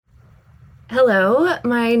Hello,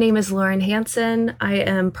 my name is Lauren Hanson. I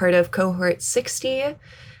am part of Cohort 60,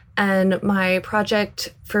 and my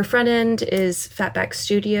project for front end is Fatback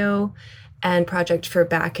Studio, and project for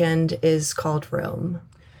back end is called Rome.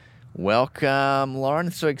 Welcome,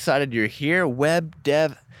 Lauren. So excited you're here. Web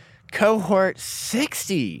Dev Cohort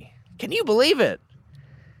 60. Can you believe it?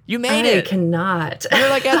 You made I it. cannot.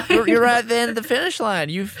 You're right at the end of the finish line.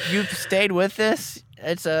 You've stayed with this.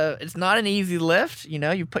 It's not an easy lift. You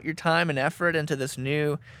know, you put your time and effort into this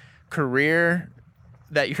new career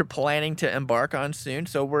that you're planning to embark on soon.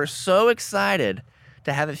 So we're so excited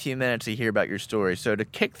to have a few minutes to hear about your story. So to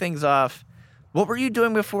kick things off, what were you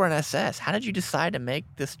doing before an SS? How did you decide to make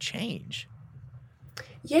this change?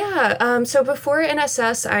 Yeah, so before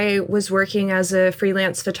NSS, I was working as a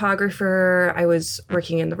freelance photographer. I was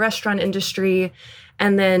working in the restaurant industry.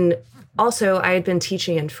 And then also, I had been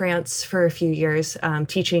teaching in France for a few years,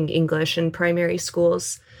 teaching English in primary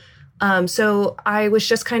schools. So I was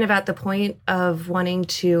just kind of at the point of wanting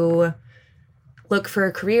to look for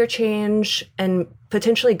a career change and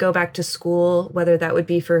potentially go back to school, whether that would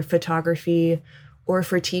be for photography or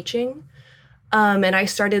for teaching. And I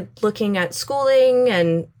started looking at schooling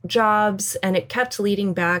and jobs, and it kept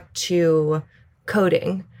leading back to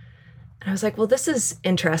coding. And I was like, well, this is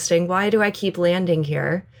interesting. Why do I keep landing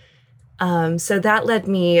here? So that led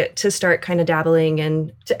me to start kind of dabbling.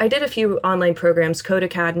 And I did a few online programs, Code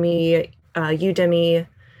Academy, Udemy,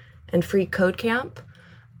 and Free Code Camp,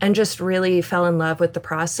 and just really fell in love with the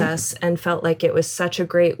process and felt like it was such a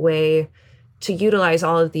great way to utilize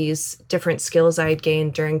all of these different skills I had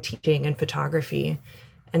gained during teaching and photography,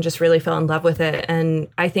 and just really fell in love with it. And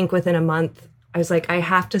I think within a month, I was like, I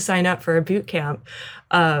have to sign up for a boot camp.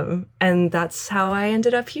 And that's how I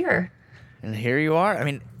ended up here. And here you are. I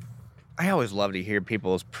mean, I always love to hear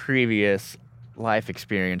people's previous life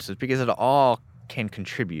experiences because it all can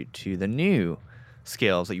contribute to the new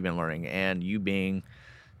skills that you've been learning. And you being,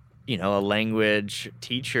 a language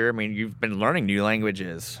teacher, I mean, you've been learning new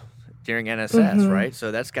languages during NSS, right?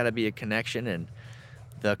 So that's got to be a connection, and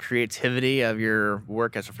the creativity of your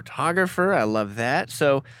work as a photographer. I love that.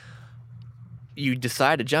 So you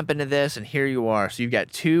decide to jump into this, and here you are. So you've got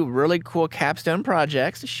two really cool capstone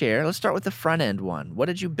projects to share. Let's start with the front end one. What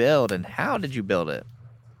did you build, and how did you build it?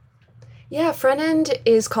 Yeah, front end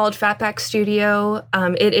is called Fatback Studio.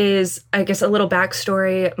 It is, I guess, a little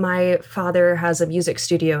backstory. My father has a music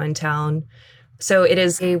studio in town. So it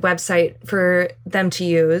is a website for them to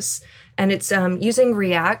use, and it's using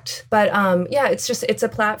React. But it's a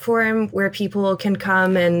platform where people can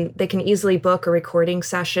come and they can easily book a recording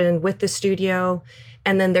session with the studio.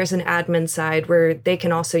 And then there's an admin side where they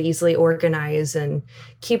can also easily organize and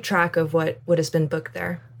keep track of what has been booked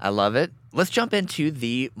there. I love it. Let's jump into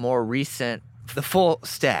the more recent, the full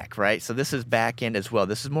stack, right? So this is back end as well.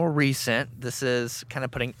 This is more recent. This is kind of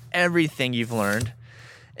putting everything you've learned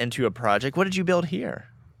into a project. What did you build here?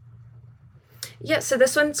 Yeah, so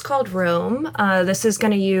this one's called Rome. This is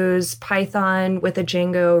going to use Python with a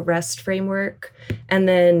Django REST framework. And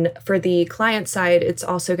then for the client side, it's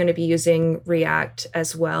also going to be using React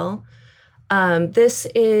as well. This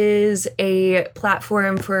is a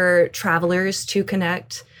platform for travelers to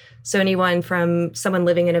connect. So anyone from someone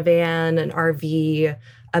living in a van, an RV,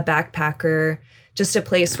 a backpacker, just a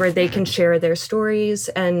place where they can share their stories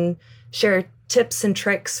and share tips and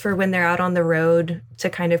tricks for when they're out on the road to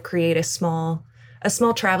kind of create a small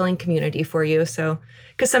traveling community for you. So,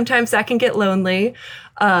 because sometimes that can get lonely.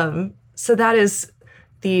 So that is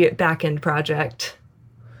the back-end project.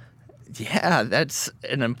 Yeah, that's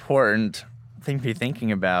an important thing to be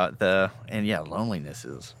thinking about. Loneliness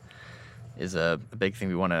is a big thing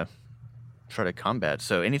we want to try to combat.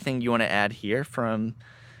 So anything you want to add here from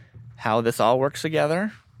how this all works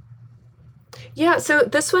together? Yeah, so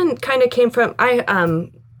this one kind of came from,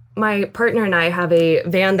 my partner and I have a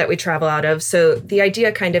van that we travel out of. So the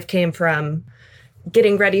idea kind of came from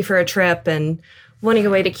getting ready for a trip and wanting a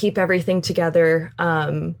way to keep everything together.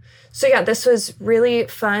 This was really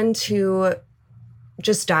fun to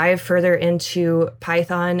just dive further into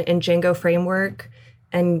Python and Django framework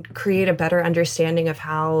and create a better understanding of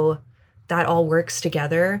how that all works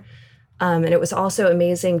together. And it was also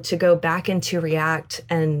amazing to go back into React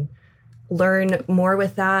and learn more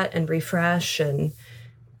with that and refresh and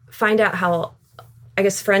find out how, I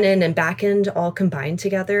guess, front end and back end all combined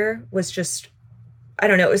together was just, I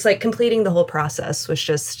don't know, it was like completing the whole process was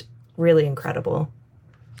just really incredible.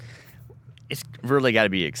 It's really got to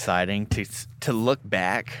be exciting to look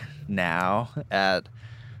back now at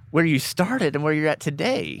where you started and where you're at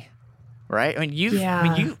today, right? I mean,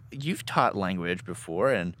 Yeah. you've taught language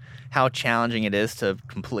before, and how challenging it is to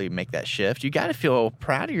completely make that shift. You got to feel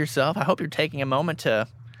proud of yourself. I hope you're taking a moment to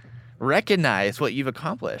recognize what you've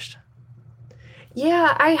accomplished.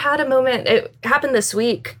 Yeah, I had a moment. It happened this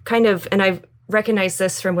week, kind of, and I've recognized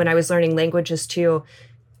this from when I was learning languages too.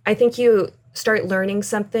 I think you start learning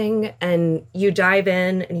something and you dive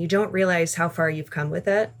in and you don't realize how far you've come with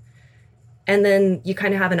it. And then you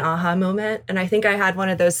kind of have an aha moment. And I think I had one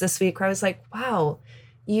of those this week where I was like, wow,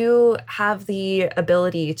 you have the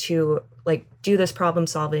ability to like do this problem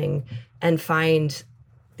solving and find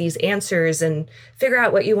these answers and figure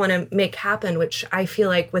out what you want to make happen, which I feel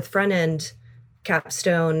like with front end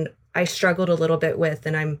capstone, I struggled a little bit with,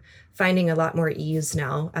 and I'm finding a lot more ease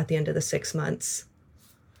now at the end of the 6 months.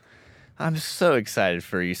 I'm so excited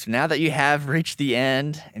for you. So now that you have reached the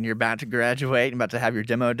end and you're about to graduate and about to have your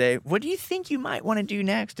demo day, what do you think you might want to do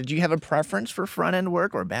next? Did you have a preference for front end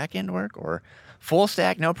work or back end work or full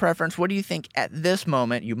stack? No preference. What do you think at this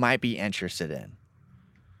moment you might be interested in?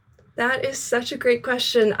 That is such a great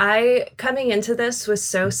question. I, coming into this, was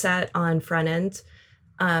so set on front end.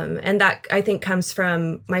 And that I think comes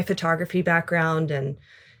from my photography background and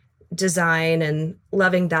design and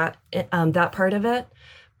loving that part of it.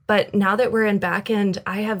 But now that we're in back end,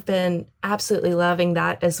 I have been absolutely loving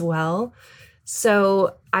that as well.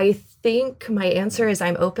 So I think my answer is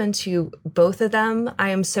I'm open to both of them. I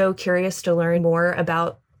am so curious to learn more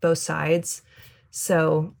about both sides.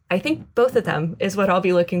 So I think both of them is what I'll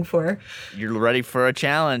be looking for. You're ready for a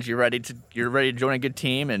challenge. You're ready to join a good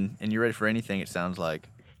team, and you're ready for anything, it sounds like.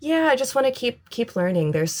 Yeah, I just want to keep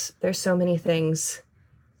learning. There's so many things.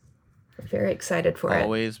 I'm very excited for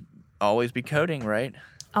it. Always be coding, right?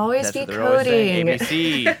 Always That's be what they're always saying. coding.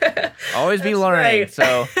 ABC. Always be That's learning. right.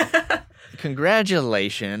 So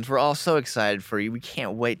congratulations. We're all so excited for you. We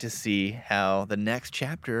can't wait to see how the next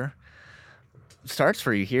chapter starts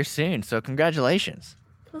for you here soon. So congratulations.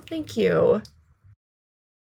 Well, thank you.